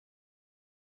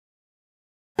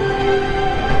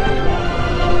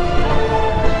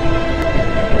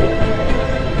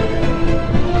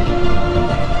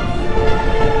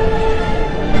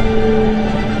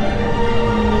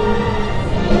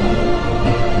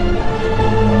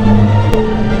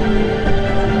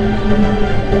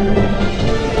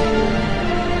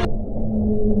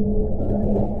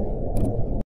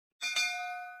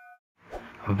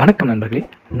வணக்கம் நண்பர்களே,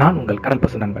 நான் உங்கள் கடல்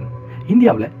பசு நண்பன்.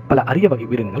 இந்தியாவில் பல அரிய வகை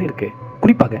உயிரினங்கள் இருக்கு.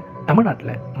 குறிப்பாக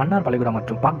தமிழ்நாட்டில் மன்னார் வளைகுடா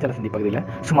மற்றும் பாக் ஜலசந்தி பகுதியில்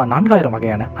சுமார் 4000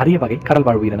 வகையான அரிய வகை கடல்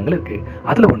வாழ் உயிரினங்கள் இருக்கு.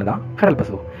 அதுல ஒண்ணுதான் கடல்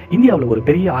பசு. இந்தியாவில் ஒரு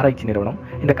பெரிய ஆராய்ச்சி நிறுவனம்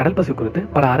இந்த கடல் பசு குறித்து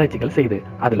பல ஆராய்ச்சிகள் செய்யுது.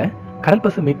 அதுல கடல்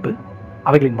பசு மீட்பு,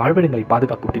 அவைகளின் வாழ்விடங்களை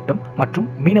பாதுகாக்கும் திட்டம் மற்றும்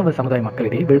மீனவ சமுதாய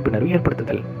மக்களிடையே விழிப்புணர்வு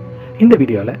ஏற்படுத்துதல். இந்த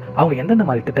வீடியோவில் அவங்க எந்தெந்த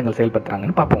மாதிரி திட்டங்கள்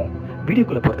செயல்படுத்துறாங்கன்னு பார்ப்போம்.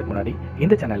 வீடியோக்குள்ள போறதுக்கு முன்னாடி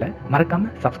இந்த சேனலை மறக்காம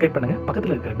சப்ஸ்கிரைப் பண்ணுங்க,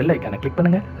 பக்கத்துல இருக்கிற பெல் ஐக்கானை கிளிக்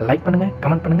பண்ணுங்க, லைக் பண்ணுங்க,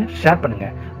 கமெண்ட் பண்ணுங்க, ஷேர் பண்ணுங்க.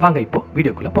 வாங்க இப்போ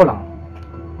வீடியோக்குள்ள போலாம்.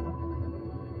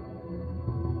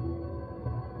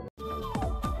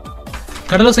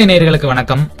 கடலோசை நேயர்களுக்கு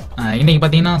வணக்கம். இன்னைக்கு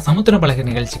பார்த்தீங்கன்னா சமுத்திர பலகை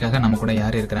நிகழ்ச்சிக்காக நம்ம கூட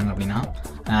யார் இருக்கிறாங்க அப்படின்னா,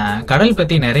 கடல்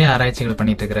பற்றி நிறைய ஆராய்ச்சிகள்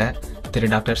பண்ணிட்டு இருக்கிற திரு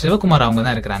டாக்டர் சிவகுமார் அவங்க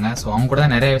தான் இருக்கிறாங்க. ஸோ அவங்க கூட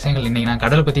தான் நிறைய விஷயங்கள் இன்னைக்கு நான்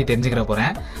கடல் பற்றி தெரிஞ்சுக்கிற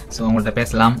போகிறேன். ஸோ அவங்கள்ட்ட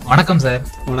பேசலாம். வணக்கம் சார்.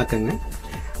 வணக்கங்க.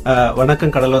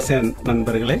 வணக்கம் கடலோசை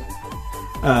நண்பர்களே.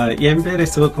 என் பேர்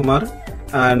சிவகுமார்.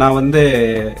 நான்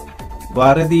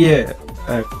பாரதிய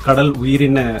கடல்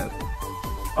உயிரின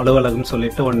அலுவலகம்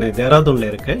சொல்லிட்டு ஒன்று தேராதூன்ல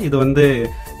இருக்கு. இது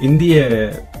இந்திய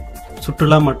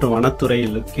சுற்றுலா மற்றும்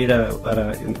வனத்துறையில் கீழே வர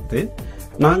இருந்து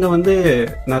நாங்கள்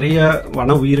நிறைய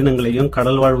வன உயிரினங்களையும்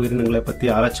கடல் வாழ் உயிரினங்களை பற்றி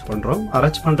ஆராய்ச்சி பண்ணுறோம்.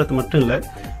 ஆராய்ச்சி பண்ணுறது மட்டும் இல்லை,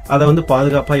 அதை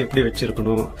பாதுகாப்பாக எப்படி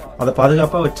வச்சிருக்கணும், அதை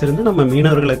பாதுகாப்பாக வச்சிருந்து நம்ம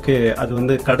மீனவர்களுக்கு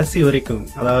அது கடைசி வரைக்கும்,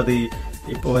 அதாவது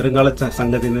இப்போ வருங்கால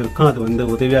சங்கதினருக்கும் அது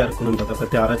உதவியாக இருக்கணுன்றதை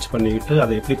பற்றி ஆராய்ச்சி பண்ணிக்கிட்டு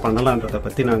அதை எப்படி பண்ணலான்றதை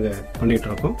பற்றி நாங்கள் பண்ணிகிட்டு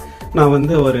இருக்கோம். நான்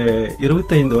ஒரு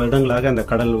 25 வருடங்களாக அந்த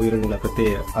கடல் உயிரினங்களை பற்றி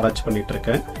ஆராய்ச்சி பண்ணிட்டு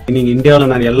இருக்கேன். நீங்கள்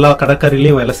இந்தியாவில் நான் எல்லா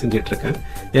கடற்கரையிலையும் வேலை செஞ்சுட்டு இருக்கேன்.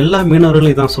 எல்லா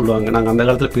மீனவர்களையும் தான் சொல்லுவாங்க, நாங்கள் அந்த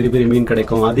காலத்தில் பெரிய பெரிய மீன்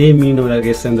கிடைக்கும், அதே மீன்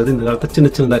வகையை சேர்ந்தது இந்த காலத்தில்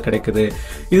சின்ன சின்னதாக கிடைக்குது.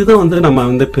 இதுதான்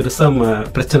நம்ம பெருசாக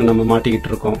பிரச்சனை நம்ம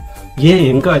மாட்டிக்கிட்டு இருக்கோம். ஏன்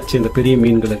எங்கே ஆச்சு இந்த பெரிய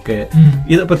மீன்களுக்கு?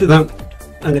 இதை பற்றி தான்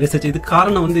நாங்கள் ரிசர்ச். இது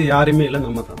காரணம் யாருமே இல்லை,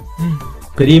 நம்ம தான்.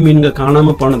 பெரிய மீன்கள்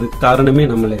காணாம போனதுக்கு காரணமே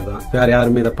நம்மளே தான், வேற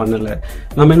யாருமே இதை பண்ணல.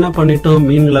 நம்ம என்ன பண்ணிட்டோம்,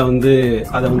 மீன்களை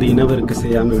அதை இனவருக்கு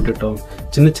செய்யாம விட்டுட்டோம்.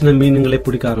 சின்ன சின்ன மீன்களே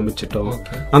பிடிக்க ஆரம்பிச்சிட்டோம்.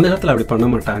 அந்த காலத்துல அப்படி பண்ண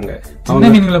மாட்டாங்க.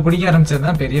 மீன்களை பிடிக்க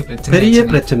ஆரம்பிச்சதுதான் பெரிய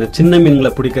பிரச்சனை. சின்ன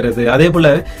மீன்களை பிடிக்கிறது. அதே போல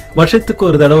வருஷத்துக்கு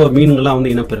ஒரு தடவை மீன்களை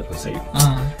இனப்பெருக்கம் செய்யும்.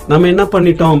 நம்ம என்ன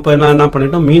பண்ணிட்டோம், இப்ப நான் என்ன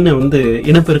பண்ணிட்டோம், மீனை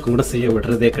இனப்பெருக்கம் கூட செய்ய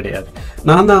விடுறதே கிடையாது.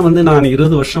 நான்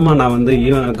 20 வருஷமா நான்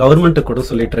கவர்மெண்ட் கூட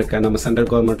சொல்லிட்டு இருக்கேன். நம்ம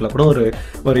சென்ட்ரல் கவர்மெண்ட்ல கூட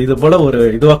ஒரு இது போல ஒரு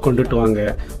இதுவா கொண்டுட்டு வாங்க.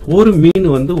 ஒரு மீன்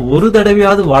ஒரு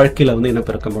தடவையாவது வாழ்க்கையில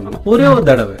இனப்பெருக்கம் பண்ணணும். ஒரே ஒரு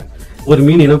தடவை ஒரு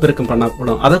மீன் இனப்பெருக்கம் பண்ணா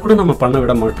கூட அதை கூட நம்ம பண்ண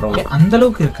விட மாட்டோம். அந்த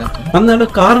அளவுக்கு இருக்கா? அந்த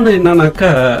அளவுக்கு காரணம்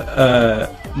என்னன்னாக்கா,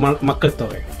 மக்கள்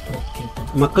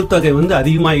தொகை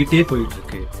அதிகமாகிட்டே போயிட்டு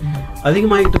இருக்கு.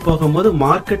 அதிகமாகிட்டு போகும்போது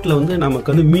மார்க்கெட்ல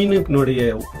நமக்கு மீனுடைய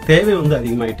தேவை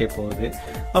அதிகமாகிட்டே போகுது.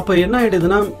 அப்ப என்ன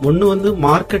ஆயிடுதுன்னா, ஒண்ணு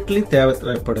மார்க்கெட்லயும் தேவை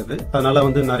ஏற்படுது, அதனால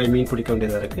நிறைய மீன் பிடிக்க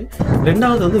வேண்டியதா இருக்கு.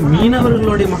 ரெண்டாவது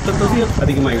மீனவர்களுடைய மக்கள் தொகை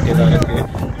அதிகமாகிட்டே தான் இருக்கு.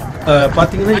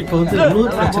 பாத்தீங்கன்னா இப்ப இன்னொரு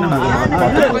பிரச்சனை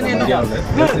நாங்க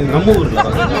இந்தியாவில் நம்ம ஊர்ல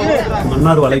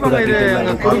மன்னார் வளைகுடா கிட்ட,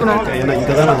 ஏன்னா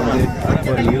இங்கதான் நான்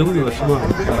ஒரு 20 வருஷமா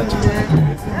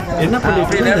என்ன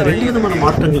பண்ணிட்டு இருக்கேன். 2 விதமான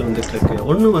மாற்றங்கள் வந்துட்டு இருக்கு.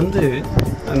 ஒண்ணு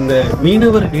அந்த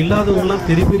மீனவர்கள் இல்லாதவங்க எல்லாம்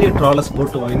பெரிய பெரிய ட்ராலர்ஸ்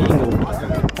போட்டு வாங்கி இங்க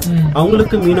விட்டுருக்காங்க.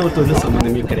 அவங்களுக்கு மீனவர் தொழில்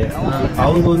சம்பந்தமே கிடையாது.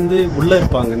 அவங்க உள்ள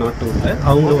இருப்பாங்க, நாட்டு உள்ள,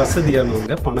 அவங்க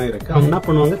வசதியானவங்க, பணம் இருக்கு. அவங்க என்ன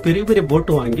பண்ணுவாங்க, பெரிய பெரிய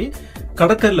போட்டு வாங்கி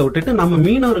கடற்கரையில விட்டுட்டு நம்ம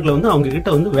மீனவர்களை அவங்க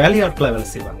கிட்ட வேலையாட்களா வேலை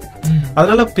செய்வாங்க.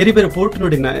 அதனால பெரிய பெரிய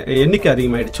போட்டினுடைய எண்ணிக்கை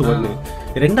அதிகமாயிடுச்சு. ஒண்ணு.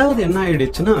 ரெண்டாவது என்ன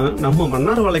ஆயிடுச்சுன்னா, நம்ம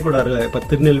மன்னார் வளைகுடா இப்ப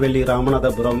திருநெல்வேலி,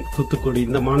 ராமநாதபுரம், தூத்துக்குடி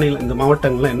இந்த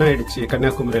மாவட்டங்கள்லாம் என்ன ஆயிடுச்சு,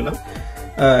 கன்னியாகுமரி எல்லாம்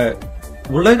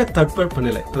உலக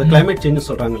தட்பவெப்பநிலை, கிளைமேட் சேஞ்ச்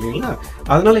சொல்றாங்க இல்லைங்களா.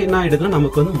 அதனால என்ன ஆயிடுதுன்னா,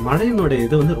 நமக்கு மழையினுடைய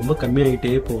இது ரொம்ப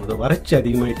கம்மியாயிட்டே போகுது, வறட்சி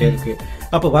அதிகமாயிட்டே இருக்கு.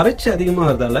 அப்ப வறட்சி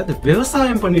அதிகமாகிறதால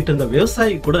விவசாயம் பண்ணிட்டு இருந்த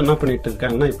விவசாயி கூட என்ன பண்ணிட்டு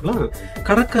இருக்காங்கன்னா, இப்பெல்லாம்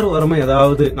கடற்கரை ஓரமா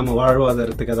ஏதாவது நம்ம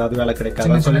வாழ்வாதாரத்துக்கு ஏதாவது வேலை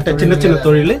கிடைக்காதுன்னு சொல்லிட்டு சின்ன சின்ன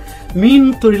தொழில்,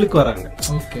 மீன் தொழிலுக்கு வராங்க.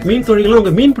 மீன் தொழிலும்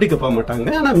அவங்க மீன் பிடிக்க போக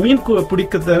மாட்டாங்க. ஆனா மீன்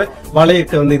பிடிக்கிறத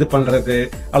வலையக்க இது பண்றது,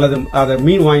 அல்லது அதை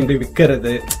மீன் வாங்கிட்டு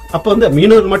விற்கிறது. அப்ப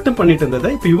மீனவர் மட்டும் பண்ணிட்டு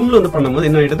இருந்ததை இப்ப இவங்களும் பண்ணும்போது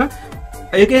என்ன ஆயிடுதுன்னா,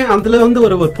 அதுல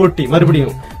ஒரு போட்டி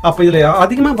மறுபடியும். அப்ப இதுல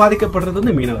அதிகமா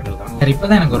பாதிக்கப்படுறது மீனவர்கள் தான்.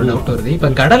 இப்பதான் எனக்கு ஒரு டவுட் வருது. இப்ப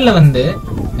கடல்ல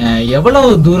எவ்வளவு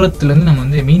தூரத்துல இருந்து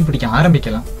நம்ம மீன் பிடிக்க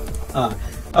ஆரம்பிக்கலாம்?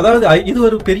 அதாவது இது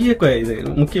ஒரு பெரிய இது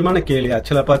முக்கியமான கேள்வி.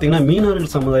 ஆக்சுவலா பாத்தீங்கன்னா,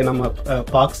 மீனவர்கள் சமுதாயம் நம்ம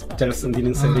பாக்ஸ்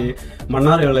ஜலசந்திலும் சரி,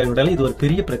 மன்னார் வளைகுடால இது ஒரு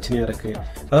பெரிய பிரச்சனையா இருக்கு.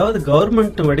 அதாவது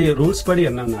கவர்மெண்ட் படி ரூல்ஸ் படி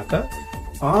என்னன்னாக்கா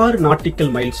 6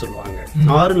 நாட்டிக்கல் மைல் சொல்லுவாங்க.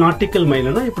 6 நாட்டிக்கல்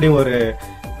மைல்னா இப்படி ஒரு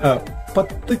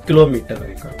 10 கிலோமீட்டர்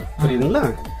வரைக்கும், புரியுதுங்களா?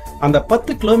 அந்த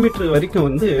 10 கிலோமீட்டர் வரைக்கும்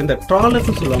இந்த ட்ராலர்ஸ்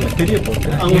சொல்லுவாங்க, பெரிய போட்டு,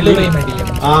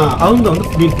 அவங்க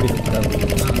மீன் பிடிக்கக்கூடாது.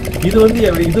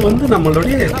 இது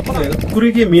நம்மளுடைய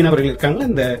குறுகிய மீனவர்கள் இருக்காங்க,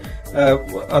 இந்த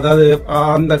அதாவது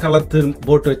அந்த காலத்து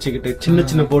போட் வச்சுக்கிட்டு சின்ன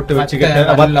சின்ன போட்டு வச்சுக்கிட்டு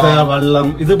வத்த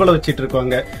வல்லம் இது போல வச்சுட்டு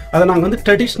இருக்காங்க. அதை நாங்க வந்து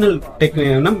ட்ரெடிஷனல்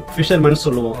டெக்னிக் ஃபிஷர்மேன்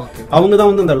சொல்லுவோம். அவங்க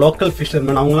தான் வந்து இந்த லோக்கல்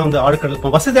ஃபிஷர்மேன். அவங்களாம் வந்து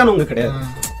ஆழ்கடல் வசதியானவங்க கிடையாது.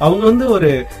 அவங்க வந்து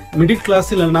ஒரு மிடில்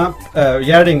கிளாஸ் இல்லைன்னா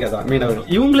ஏழைங்க தான்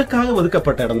மீனவர்கள். இவங்களுக்காக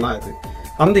ஒதுக்கப்பட்ட இடம் தான் இது.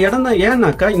 அந்த இடம் தான்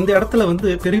ஏன்னாக்கா இந்த இடத்துல வந்து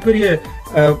பெரிய பெரிய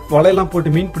வலையெல்லாம் போட்டு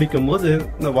மீன் பிடிக்கும் போது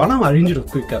இந்த வளம்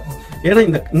அழிஞ்சிடும் குயிக்கா. ஏன்னா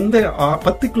இந்த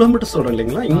 10 கிலோமீட்டர் சொல்றோம்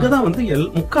இல்லைங்களா, இங்கதான் வந்து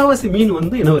முக்காவாசி மீன்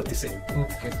வந்து இனவர்த்தி செய்யும்.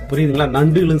 புரியுதுங்களா?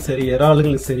 நண்டுகளும் சரி,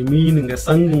 இறாலுகளும் சரி, மீனுங்க,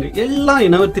 சங்குங்க எல்லாம்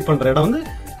இனவர்த்தி பண்ற இடம் வந்து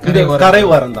இந்த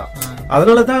கரைவாரம் தான்.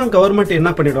 அதனாலதான் கவர்மெண்ட்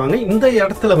என்ன பண்ணிடுவாங்க, இந்த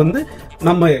இடத்துல வந்து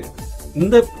நம்ம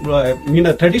இந்த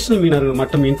மீனர் ட்ரெடிஷனல் மீனர்கள்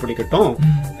மட்டும் மீன் பிடிக்கட்டும்,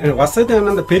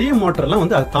 வசதியான அந்த பெரிய மோட்டர் எல்லாம்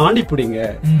வந்து அதை தாண்டி பிடிங்க.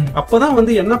 அப்பதான்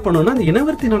வந்து என்ன பண்ணணும்னா அந்த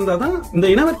இனவர்த்தி நடந்தாதான், இந்த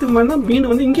இனவர்த்தி மீன்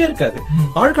வந்து இங்கே இருக்காது,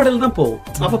 ஆழ்கடல் தான் போகும்.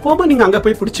 அப்ப போகும்போது நீங்க அங்க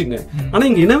போய் பிடிச்சிங்க. ஆனா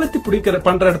இங்க இனவர்த்தி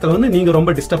பண்ற இடத்துல வந்து நீங்க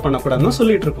ரொம்ப டிஸ்டர்ப் பண்ணக்கூடாதுன்னு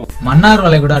சொல்லிட்டு இருக்கோம். மன்னார்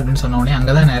வளைகுடா அப்படின்னு சொன்ன உடனே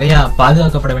அங்கதான் நிறைய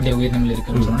பாதுகாக்கப்பட வேண்டிய உயிரினங்கள்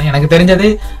இருக்குன்னு சொன்னோம். எனக்கு தெரிஞ்சது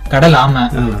கடல் ஆமை,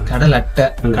 கடல் அட்டை,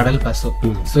 கடல் பசு.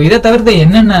 சோ இதை தவிர்த்து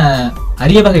என்னென்ன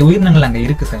அரிய வகை உயிரினங்கள் அங்க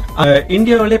இருக்கு சார்?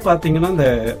 இந்தியாவிலே பாத்தீங்கன்னா இந்த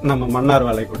நம்ம மன்னார்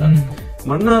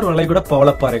வளைகுடா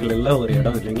பவளப்பாறைகள் எல்லாம் ஒரு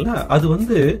இடம் இல்லைங்களா, அது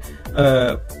வந்து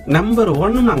நம்பர்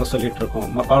 1 நாங்க சொல்லிட்டு இருக்கோம்.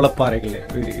 பவளப்பாறைகள்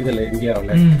இதுல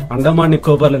இந்தியாவில அந்தமான்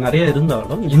நிக்கோபார்ல நிறைய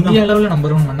இருந்தாலும் இந்திய அளவுல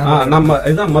நம்பர் 1 நம்ம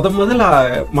இதான் முதல்ல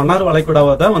மன்னார்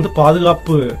வளைகுடாவை தான் வந்து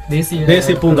பாதுகாப்பு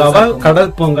தேசிய பூங்காவா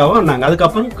கடல் பூங்காவா நாங்க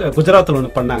அதுக்கப்புறம் குஜராத்ல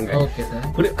ஒண்ணு பண்ணாங்க.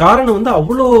 காரணம் வந்து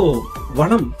அவ்வளோ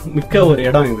வளம் மிக்க ஒரு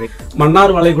இடம் இது.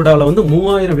 மன்னார் வளைகுடால வந்து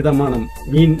 3000 விதமான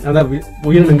மீன் அதாவது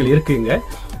உயிரினங்கள் இருக்குங்க.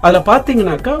 அதுல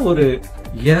பாத்தீங்கன்னாக்கா ஒரு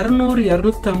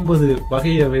 200-250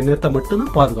 வகைய இனத்தை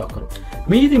மட்டும்தான் பாதுகாக்கிறோம்.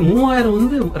 மீதி 3000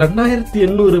 வந்து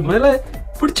 2800 மேல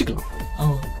பிடிச்சுக்கலாம்.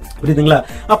 புரியுதுங்களா?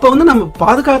 அப்ப வந்து நம்ம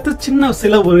பாதுகாத்து சின்ன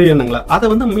சில உயிரினங்களா அதை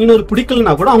வந்து மீனவர்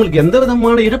பிடிக்கலன்னா கூட அவங்களுக்கு எந்த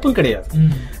விதமான இழப்பும் கிடையாது.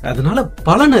 அதனால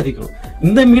பலன் அதிகம்.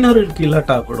 இந்த மீனவர்களுக்கு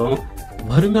இல்லாட்டா கூட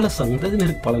வருங்கால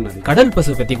சந்ததியினருக்கு பலன் அதிகம். கடல்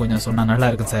பசு பத்தி கொஞ்சம் சொன்னா நல்லா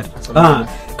இருக்கும் சார்.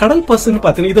 கடல் பசுன்னு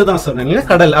பாத்தீங்கன்னா இதுதான் சொன்னீங்க,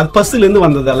 கடல் அது பசுல இருந்து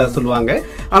வந்ததால சொல்லுவாங்க.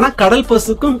 ஆனா கடல்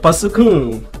பசுக்கும்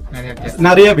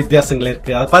நிறைய வித்தியாசங்கள்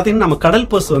இருக்கு. அது பாத்தீங்கன்னா நம்ம கடல்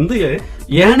பசு வந்து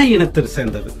யானை இனத்தை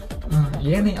சேர்ந்தது.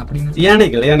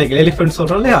 யானைகள் எலிபென்ட்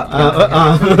சொல்றோம் இல்லையா,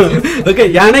 ஓகே,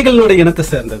 யானைகளோட இனத்தை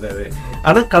சேர்ந்தது அது.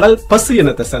 ஆனா கடல் பசு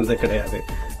இனத்தை சேர்ந்தது கிடையாது.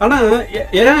 ஆனா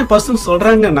ஏன் பசுன்னு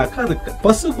சொல்றாங்கன்னாக்கா அது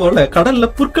பசு போல கடல்ல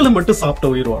புற்களை மட்டும் சாப்பிட்ட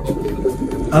உயிர் வாழும்.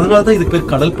 அதனாலதான் இது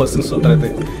பேர் கடல் பசுன்னு சொல்றது.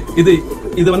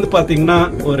 இது வந்து பாத்தீங்கன்னா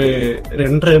ஒரு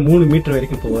 2.5-3 மீட்டர்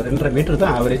வரைக்கும் போகும். 2.5 மீட்டர்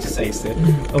தான் ஆவரேஜ் சைஸ்.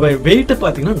 வெயிட்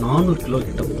பாத்தீங்கன்னா 400 கிலோ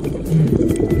கிட்ட.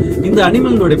 இந்த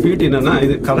அனிமலோட பியூட்டி என்னன்னா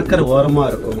இது கடற்கரை ஓரமா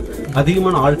இருக்கும்,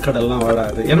 அதிகமான ஆழ்கடல்லாம்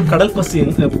வாழாது. ஏன்னா கடல் பசு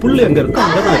புல் எங்க இருக்கும்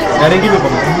அங்கதான் இருக்கும், வேற எங்கேயுமே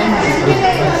போக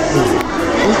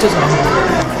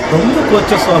ரொம்ப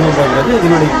கோச்ச சுவாமம் பண்றது.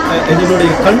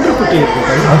 இதனுடைய கன்றுக்குட்டி இருக்கு,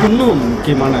 அது இன்னும்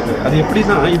முக்கியமானது. அது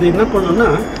எப்படின்னா இது என்ன பண்ணும்னா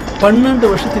 12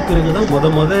 வருஷத்துக்கு பிறகுதான்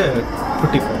முத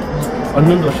குட்டி போடும்.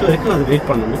 12 வருஷம் வரைக்கும் அது வெயிட்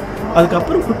பண்ணணும்.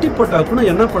 அதுக்கப்புறம் குட்டி போட்டா கூட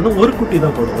என்ன பண்ணும், ஒரு குட்டி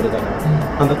தான் போடுறது.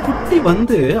 அந்த குட்டி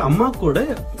வந்து அம்மா கூட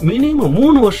மினிமம்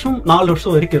 3 வருஷம் 4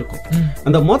 வருஷம் வரைக்கும் இருக்கும்.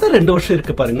 அந்த 2 வருஷம்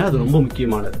இருக்கு பாருங்க, அது ரொம்ப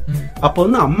முக்கியமானது. அப்ப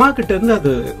வந்து அம்மா கிட்ட இருந்து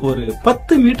அது ஒரு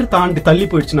 10 மீட்டர் தாண்டி தள்ளி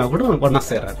போயிடுச்சுன்னா கூட ஒன்னா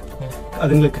சேராது.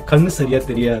 அதுங்களுக்கு கண்ணு சரியா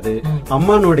தெரியாது.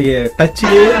 அம்மானுடைய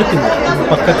டச்சிலே இருக்குங்க,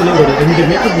 பக்கத்துல ஒரு 2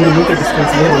 மீட்டர் 3 மீட்டர்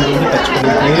டிஸ்டன்ஸ்லயே வந்து டச்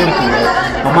பண்ணிட்டே இருக்குங்க.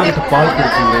 அம்மா கிட்ட பால்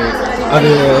கொடுக்குங்க, அது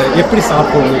எப்படி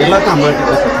சாப்பிடுங்க எல்லாத்தையும் அம்மா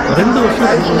கிட்ட 2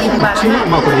 வருஷம் நிச்சயமா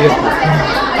அம்மா கூடயே இருக்கும்.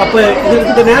 அப்ப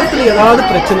இந்த நேரத்துல ஏதாவது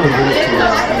பிரச்சனை வந்து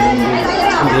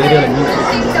இந்த ஏரியால மீன்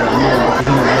பிடிக்கும்போது அம்மா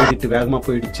எழுதிட்டு வேகமா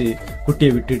போயிடுச்சு,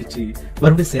 குட்டியை விட்டுடுச்சு,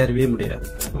 மறுபடியும் சேரவே முடியாது.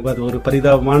 அது ஒரு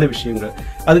பரிதாபமான விஷயங்கள்.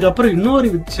 அதுக்கப்புறம் இன்னொரு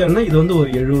விஷயம்னா இது வந்து ஒரு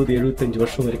 70-75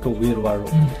 வருஷம் வரைக்கும் உயிர்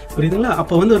வாழும். புரியுதுங்களா?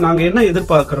 அப்ப வந்து நாங்க என்ன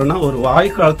எதிர்பார்க்கிறோம்னா ஒரு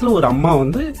ஆயுட்காலத்துல ஒரு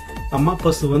அம்மா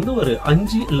பசு வந்து ஒரு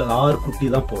 5 இல்ல 6 குட்டி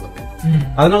தான் போடுது.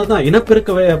 அதனாலதான்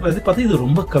இனப்பெருக்கவே பார்த்தா இது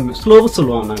ரொம்ப கம்மி, ஸ்லோவா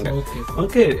சொல்லுவாங்க நாங்க.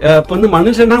 ஓகே, இப்ப வந்து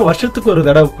மனுஷனா வருஷத்துக்கு ஒரு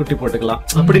தடவை குட்டி போட்டுக்கலாம்,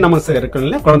 அப்படி நம்ம இருக்கோம்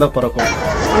இல்லையா, குழந்தை பிறக்கும்.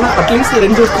 ஆனா அட்லீஸ்ட்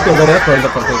 2 வருஷத்துக்கு ஒரு தடவை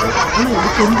குழந்தை பிறக்கலாம். ஆனா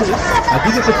இதுக்கு வந்து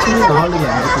அதிகபட்சம்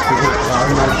 4-5 குட்டிகள்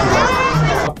 6 நாள்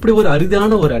அப்படி ஒரு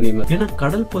அரிதான ஒரு அனிமல். ஏன்னா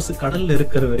கடல் பசு கடல்ல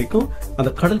இருக்கிற வரைக்கும் அந்த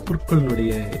கடல்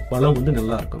புற்களினுடைய வளம் வந்து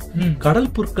நல்லா இருக்கும்.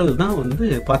 கடல் புற்கள் தான் வந்து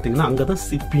பாத்தீங்கன்னா அங்கதான்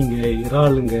சிப்பிங்க,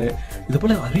 இறாலுங்க, இது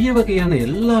போல அரிய வகையான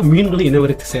எல்லா மீன்களும்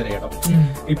இனவர்த்தி சேர இடம்.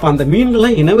 இப்ப அந்த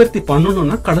மீன்கள்லாம் இனவர்த்தி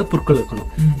பண்ணணும்னா கடல் புற்கள்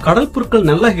இருக்கணும். கடல் புற்கள்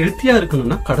நல்லா ஹெல்த்தியா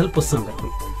இருக்கணும்னா கடல் பசு அங்க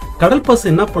இருக்கணும். கடல் பசு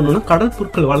என்ன பண்ணணும்னா கடல்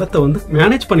புற்கள் வளத்தை வந்து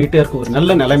மேனேஜ் பண்ணிட்டே இருக்கும் ஒரு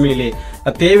நல்ல நிலைமையிலே.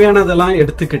 தேவையானதெல்லாம்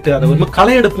எடுத்துக்கிட்டு அதை ஒரு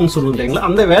களை எடுப்புன்னு சொல்லுவீங்களா,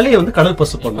 அந்த வேலையை வந்து கடல்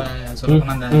பசு பண்ணும்.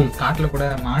 காட்டுல கூட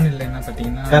மான் இல்லைன்னா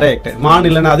பாத்தீங்கன்னா கரெக்ட், மான்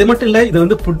இல்லைன்னா அது மட்டும் இல்ல, இது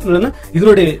வந்து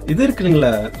இதனுடைய இது இருக்கு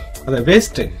இல்லைங்களா, அந்த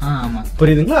வேஸ்ட் ஆமா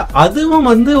புரியுதுங்களா, அதுவும்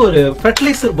வந்து ஒரு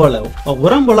ஃபெர்டிலைசர் போல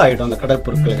உரம் போல ஆயிடும் அந்த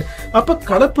கடற்பொருட்கள். அப்ப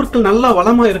கடற்பொருட்கள் நல்லா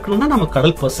வளமா இருக்கணும்னா நம்ம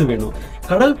கடல் பசு வேணும்.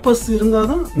 கடல் பசு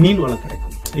இருந்தாதான் மீன் வளம்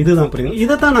கிடைக்கும். இதுதான் புரியுது.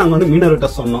 இதைத்தான் நாங்க வந்து மீனவர்கிட்ட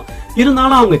சொன்னோம்.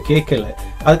 இருந்தாலும் அவங்க கேட்கல.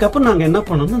 அதுக்கப்புறம் நாங்க என்ன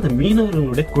பண்ணோம்னா அந்த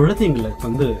மீனவர்களுடைய குழந்தைங்களை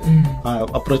வந்து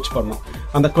அப்ரோச் பண்ணோம்.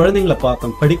 அந்த குழந்தைங்களை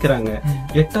பார்த்தோம், படிக்கிறாங்க.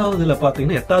 8ஆவதுல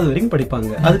பாத்தீங்கன்னா 8வது வரைக்கும்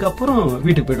படிப்பாங்க. அதுக்கப்புறம்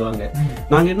வீட்டுக்கு போயிடுவாங்க.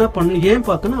 நாங்க என்ன பண்ணோம், ஏன்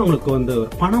பார்த்தோம்னா அவங்களுக்கு வந்து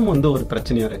பணம் வந்து ஒரு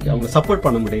பிரச்சனையா இருக்கு, அவங்க சப்போர்ட்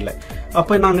பண்ண முடியல.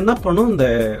 அப்ப நாங்க என்ன பண்ணோம், இந்த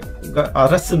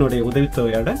அரசினுடைய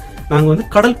உதவித்தொகையோட நாங்க வந்து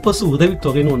கடல் பசு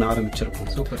உதவித்தொகைன்னு ஒண்ணு ஆரம்பிச்சிருக்கோம்.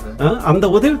 அந்த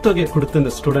உதவித்தொகையை கொடுத்து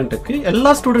இந்த ஸ்டூடெண்ட்டுக்கு,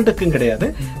 எல்லா ஸ்டூடெண்ட்டுக்கும் கிடையாது,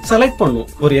 செலக்ட்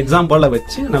பண்ணுவோம். ஒரு எக்ஸாம்பிள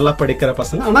வச்சு நல்லா படிக்கிற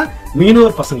பசங்க, ஆனா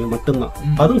மீனவர் பசங்க மட்டும்தான்.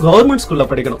 அதுவும் கவர்மெண்ட் ஸ்கூல்ல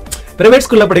படிக்கணும், பிரைவேட்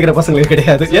ஸ்கூல்ல படிக்கிற பசங்களுக்கு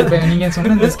கிடையாது. நீங்க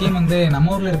சொன்ன இந்த ஸ்கீம் வந்து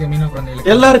நம்ம ஊர்ல இருக்க மீனவர்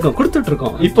குழந்தைகளுக்கு எல்லாருக்கும் கொடுத்துட்டு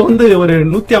இருக்கோம். இப்ப வந்து ஒரு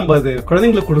 150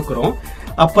 குழந்தைங்களுக்கு கொடுக்குறோம்.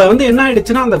 அப்ப வந்து என்ன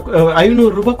ஆயிடுச்சுன்னா அந்த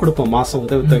 500 ரூபாய் கொடுப்போம் மாசம்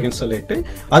உதவித்தொகைன்னு சொல்லிட்டு,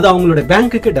 அது அவங்களுடைய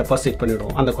பேங்க்குக்கு டெபாசிட்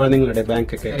பண்ணிடுவோம், அந்த குழந்தைங்களுடைய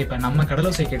பேங்க்குக்கு. இப்ப நம்ம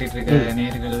கடலோசை கேட்டுட்டு இருக்க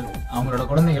நேயர்கள் அவங்களோட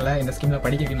குழந்தைகளை இந்த ஸ்கீம்ல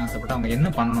படிக்க வைக்கணும்னு ஆசைப்பட்டு அவங்க என்ன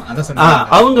பண்ணணும் அதை சொன்னாங்க.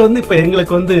 அவங்க வந்து இப்ப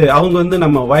எங்களுக்கு வந்து அவங்க வந்து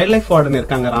நம்ம வைல்ட் லைஃப் வார்டன்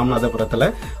இருக்காங்க ராமநாதபுரத்துல,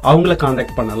 அவங்கள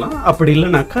கான்டாக்ட் பண்ணலாம். அப்படி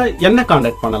இல்லைனாக்கா என்ன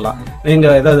கான்டாக்ட் பண்ணலாம்,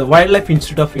 எங்க ஏதாவது wild life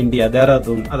institute of India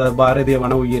Dehradun, அதாவது பாரதிய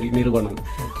வன உயிரி நிறுவனம்,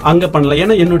 அங்க பண்ணலாம்.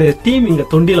 ஏன்னா என்னுடைய டீம் இங்க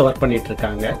தொண்டியில ஒர்க் பண்ணிட்டு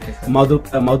இருக்காங்க.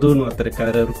 மதுன்னு ஒருத்தர் இருக்காரு,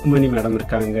 ருக்மணி மேடம்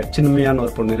இருக்காங்க, சின்மையான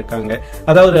ஒரு பொண்ணு இருக்காங்க,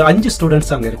 அதாவது 5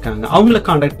 ஸ்டூடெண்ட்ஸ் அங்க இருக்காங்க. அவங்கள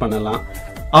கான்டாக்ட் பண்ணலாம்.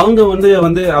 அவங்க வந்து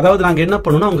அதாவது நாங்க என்ன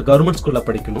பண்ணணும், அவங்க கவர்மெண்ட் ஸ்கூல்ல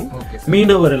படிக்கணும்,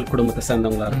 மீனவர்கள் குடும்பத்தை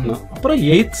சேர்ந்தவங்களா இருக்கணும், அப்புறம்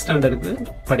 8th ஸ்டாண்டர்டுக்கு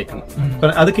படிக்கணும்.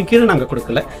 அதுக்கு கீழே நாங்க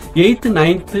கொடுக்கல. 8th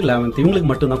 9th 11th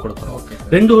இவங்களுக்கு மட்டும் தான் கொடுக்குறோம்.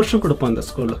 2 வருஷம் கொடுப்போம் அந்த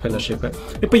ஸ்கூல்ல ஃபெலோஷிப்.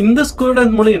 இப்ப இந்த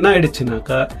ஸ்டூடெண்ட் மூலம் என்ன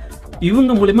ஆயிடுச்சுனாக்கா,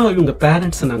 இவங்க மூலியமா இவங்க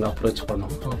பேரண்ட்ஸ் நாங்க அப்ரோச்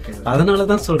பண்ணோம்.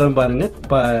 அதனாலதான் சொல்றேன் பாருங்க,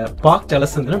 பாக்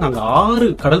ஜலசந்திர நாங்க 6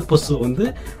 கடல் பசு வந்து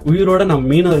உயிரோட நம்ம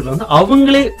மீனவர்கள் வந்து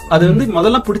அவங்களே அது வந்து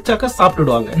முதல்ல பிடிச்சாக்கா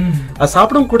சாப்பிட்டுடுவாங்க. அது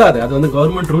சாப்பிடவும் கூடாது, அது வந்து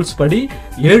கவர்மெண்ட் ரூல்ஸ் படி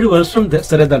 7 வருஷம்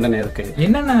சிறை தண்டனை இருக்கு.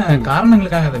 என்னென்ன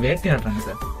காரணங்களுக்காக அதை வேட்டையாடுறாங்க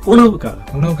சார்?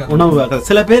 உணவுக்காக.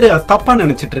 சில பேர் தப்பா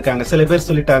நினைச்சிட்டு இருக்காங்க. சில பேர்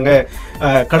சொல்லிட்டாங்க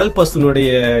கடல்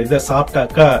பசுனுடைய இதை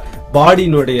சாப்பிட்டாக்கா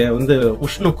பாடியினுடைய வந்து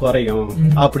உஷ்ணம் குறையும்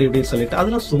அப்படி இப்படின்னு சொல்லிட்டு,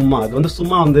 அதெல்லாம் சும்மா. அது வந்து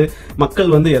சும்மா வந்து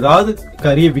மக்கள் வந்து ஏதாவது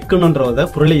கறியை விற்கணும்ன்றத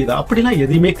பொருளை இது அப்படிலாம்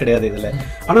எதுவுமே கிடையாது இதுல.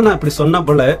 ஆனா நான் இப்படி சொன்ன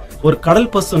போல ஒரு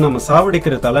கடல் பசு நம்ம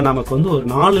சாவடிக்கிறதால நமக்கு வந்து ஒரு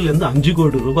 4 to 5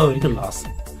 கோடி ரூபாய் வரைக்கும் லாஸ்.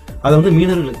 அதை வந்து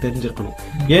மீனவர்களுக்கு தெரிஞ்சிருக்கணும்.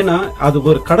 ஏன்னா அது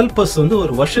ஒரு கடல் பசு வந்து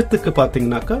ஒரு வருஷத்துக்கு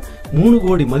பாத்தீங்கன்னாக்கா 3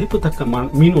 கோடி மதிப்பு தக்க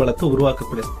மீன் வளத்தை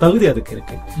உருவாக்கக்கூடிய தகுதி அதுக்கு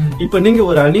இருக்கு. இப்ப நீங்க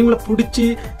ஒரு அனிமலை பிடிச்சி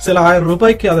சில 1000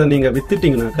 ரூபாய்க்கு அதை நீங்க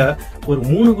வித்துட்டீங்கன்னாக்கா ஒரு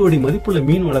 3 கோடி மதிப்புள்ள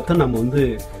மீன் வளத்தை நம்ம வந்து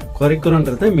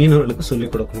குறைக்கிறோன்றத மீனவர்களுக்கு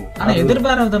சொல்லிக் கொடுக்கணும். ஆனா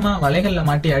எதிர்பாராதமா வலைகள்ல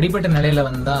மாட்டி அடிபட்ட நிலையில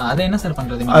வந்தா அதை என்ன சார்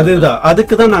பண்றது? அதுதான்,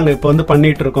 அதுக்குதான் நாங்க இப்ப வந்து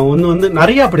பண்ணிட்டு இருக்கோம். வந்து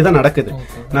நிறைய அப்படிதான் நடக்குது.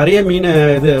 நிறைய மீன்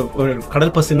இது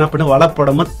கடல் பசு என்ன பண்ண வலை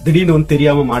போடாம திடீர்னு வந்து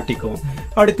தெரியாம மாட்டிக்கும்.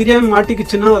 அப்படி தெரியாம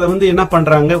மாட்டிக்குச்சுன்னா அதை வந்து என்ன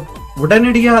பண்றாங்க,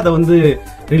 உடனடியா அதை வந்து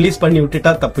ரிலீஸ் பண்ணி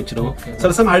விட்டுட்டா தப்பிச்சிடும்.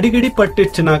 சில சமயம் அடிக்கடி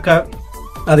பட்டுச்சுனாக்கா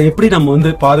அதை எப்படி நம்ம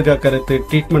வந்து பாதுகாக்கிறது,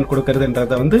 ட்ரீட்மெண்ட்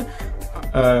கொடுக்கறதுன்றத வந்து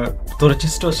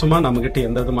தொடர்ச்சிட்டு வருஷமா நம்ம கிட்ட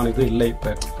எந்த விதமான இது இல்லை,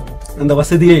 இப்ப அந்த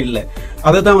வசதியே இல்லை.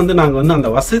 அதை தான் வந்து நாங்க வந்து அந்த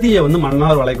வசதியை வந்து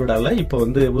மன்னார் வளைகுடால இப்ப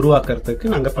வந்து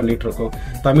உருவாக்குறதுக்கு நாங்க பண்ணிட்டு இருக்கோம்.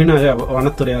 தமிழ்நாடு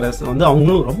வனத்துறை அரசு வந்து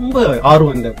அவங்களும் ரொம்ப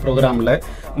ஆர்வம் இந்த ப்ரோக்ராம்ல.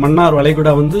 மன்னார்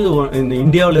வளைகுடா வந்து இந்த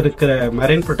இந்தியாவில் இருக்கிற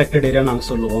மெரைன் ப்ரொடெக்டட் ஏரியா நாங்க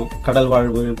சொல்லுவோம், கடல்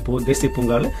வாழ்வு தேசிய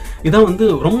பூங்கால. இதான் வந்து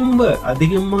ரொம்ப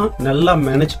அதிகமா நல்லா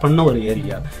மேனேஜ் பண்ண ஒரு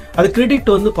ஏரியா. அது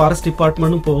கிரெடிட் வந்து ஃபாரஸ்ட்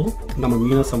டிபார்ட்மெண்ட்டும் போகும், நம்ம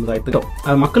மீனவ சமுதாயத்துக்கும்.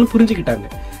 மக்களும்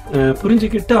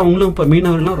புரிஞ்சுக்கிட்டு அவங்களும் இப்ப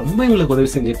மீனவர்கள்லாம் ரொம்ப எங்களுக்கு உதவி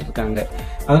செஞ்சுட்டு இருக்காங்க.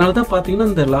 அதனாலதான் பாத்தீங்கன்னா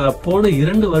இந்த போன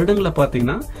 2 வருடங்களை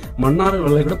பாத்தீங்கன்னா மன்னார்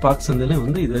வளைகுடா பாக் சந்தையில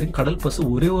வந்து இது வரைக்கும் கடல் பசு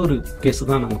ஒரே ஒரு கேஸ்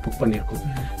தான் நாங்க புக் பண்ணிருக்கோம்.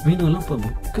 மீனவெல்லாம்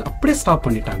இப்ப அப்படியே ஸ்டாப்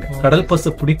பண்ணிட்டாங்க. கடல்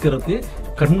பசு பிடிக்கிறது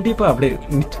கண்டிப்பா அப்படியே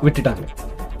விட்டுட்டாங்க.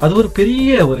 அது ஒரு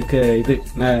பெரிய ஒரு இது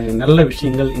நல்ல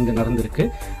விஷயங்கள் இங்க நடந்திருக்கு.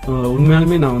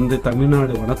 உண்மையாலுமே நான் வந்து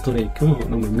தமிழ்நாடு வனத்துறைக்கும்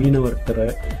நம்ம மீனவர்கிட்ட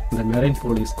இந்த மெரைன்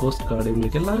போலீஸ், கோஸ்ட் கார்டு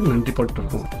இவங்களுக்கு எல்லாரும் நன்றி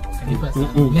பட்டிருக்கோம்.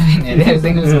 நிறைய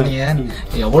விஷயங்கள் சொன்னீங்க,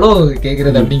 எவ்வளவு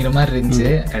கேக்குறது அப்படிங்கிற மாதிரி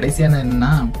இருந்துச்சு. கடைசியான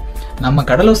என்னன்னா, நம்ம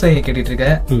கடலோசையை கேட்டுட்டு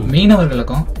இருக்க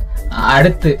மீனவர்களுக்கும்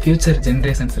அடுத்து ஃபியூச்சர்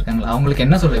ஜெனரேஷன்ஸ் இருக்காங்களா, அவங்களுக்கு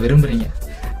என்ன சொல்ல விரும்புறீங்க?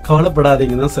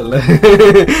 கவலைப்படாதீங்க தான் சொல்ல.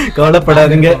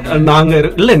 கவலைப்படாதீங்க, நாங்க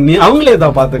இல்ல அவங்களே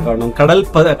தான் பாத்துக்கணும்.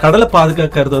 கடலை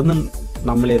பாதுகாக்கிறது வந்து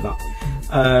நம்மளே தான்.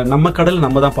 நம்ம கடல்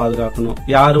நம்ம தான் பாதுகாக்கணும்.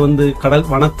 யாரு வந்து கடல்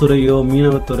வனத்துறையோ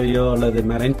மீனவத்துறையோ அல்லது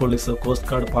மெரைன் போலீஸோ கோஸ்ட்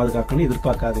கார்டு பாதுகாக்கணும்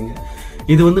எதிர்பார்க்காதீங்க.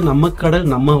 இது வந்து நம்ம கடல்,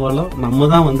 நம்ம வளம், நம்ம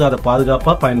தான் வந்து அதை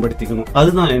பாதுகாப்பா பயன்படுத்திக்கணும்.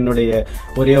 அதுதான் என்னுடைய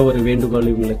ஒரே ஒரு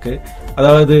வேண்டுகோள் இவங்களுக்கு.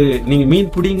 அதாவது நீங்க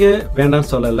மீன் பிடிங்க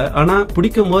வேண்டாம்னு சொல்லல, ஆனா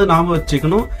பிடிக்கும் போது நாம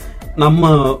வச்சுக்கணும், நம்ம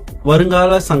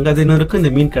வருங்கால சங்கதியினருக்கும் இந்த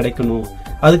மீன் கிடைக்கணும்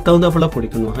அதுக்கு தகுந்தாப்புல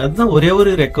பிடிக்கணும். அதுதான் ஒரே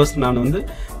ஒரு ரெக்வஸ்ட். நான் வந்து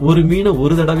ஒரு மீனை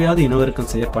ஒரு தடவையாவது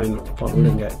இனவெருக்கம் செய்ய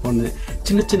விடுங்க. ஒண்ணு,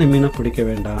 சின்ன சின்ன மீனை பிடிக்க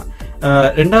வேண்டாம்.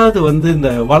 ரெண்டாவது வந்து இந்த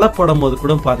வலை போடும் போது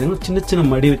கூட பாத்தீங்கன்னா சின்ன சின்ன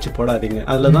மடி வச்சு போடாதீங்க,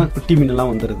 அதுலதான் குட்டி மீன்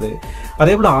எல்லாம் வந்துருது.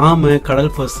 அதே போல ஆமை,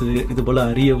 கடல் பசு, இது போல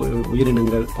அரிய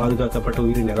உயிரினங்கள், பாதுகாக்கப்பட்ட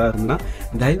உயிரினம் ஏதாவது இருந்தா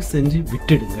தயவு செஞ்சு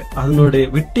விட்டுடுங்க. அதனுடைய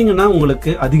விட்டீங்கன்னா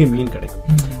உங்களுக்கு அதிக மீன் கிடைக்கும்.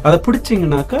 அதை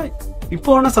பிடிச்சிங்கனாக்கா இப்போ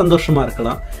வேணா சந்தோஷமா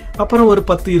இருக்கலாம், அப்புறம் ஒரு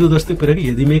 10-20 வருஷத்துக்கு பிறகு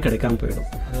எதுவுமே கிடைக்காம போயிடும்.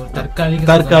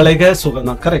 தற்காலிக சுகம்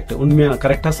தான். கரெக்ட், உண்மையா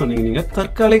கரெக்டா சொன்னீங்க நீங்க.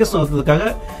 தற்காலிக சுகத்துக்காக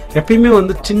எப்பயுமே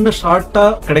வந்து சின்ன ஷார்ட்டா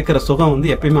கிடைக்கிற சுகம் வந்து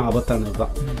எப்பயுமே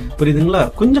ஆபத்தானதுதான். புரியுதுங்களா?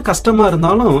 கொஞ்சம் கஷ்டமா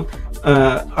இருந்தாலும்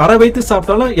அரை வைத்து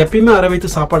சாப்பிட்டாலும் எப்பயுமே அரை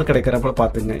வைத்து சாப்பாடு கிடைக்கிறப்ப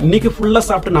பாத்துங்க. இன்னைக்கு ஃபுல்லா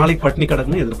சாப்பிட்டு நாளைக்கு பட்டினி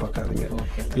கிடக்குன்னு எதிர்பார்க்காதீங்க.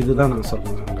 இதுதான் நான்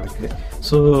சொல்லுவேன் உங்களுக்கு.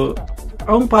 ஸோ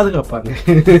அவங்க பாதுகாப்பாங்க.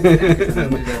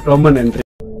 ரொம்ப நன்றி.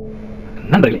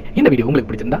 நண்பர்களே, இந்த வீடியோ உங்களுக்கு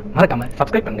பிடிச்சிருந்தா மறக்காம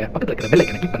சப்ஸ்கிரைப் பண்ணுங்க, பக்கத்துல இருக்கிற பெல்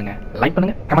ஐகானை கிளிக் பண்ணுங்க, லைக்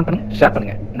பண்ணுங்க, கமெண்ட் பண்ணுங்க, ஷேர்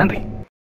பண்ணுங்க. நன்றி.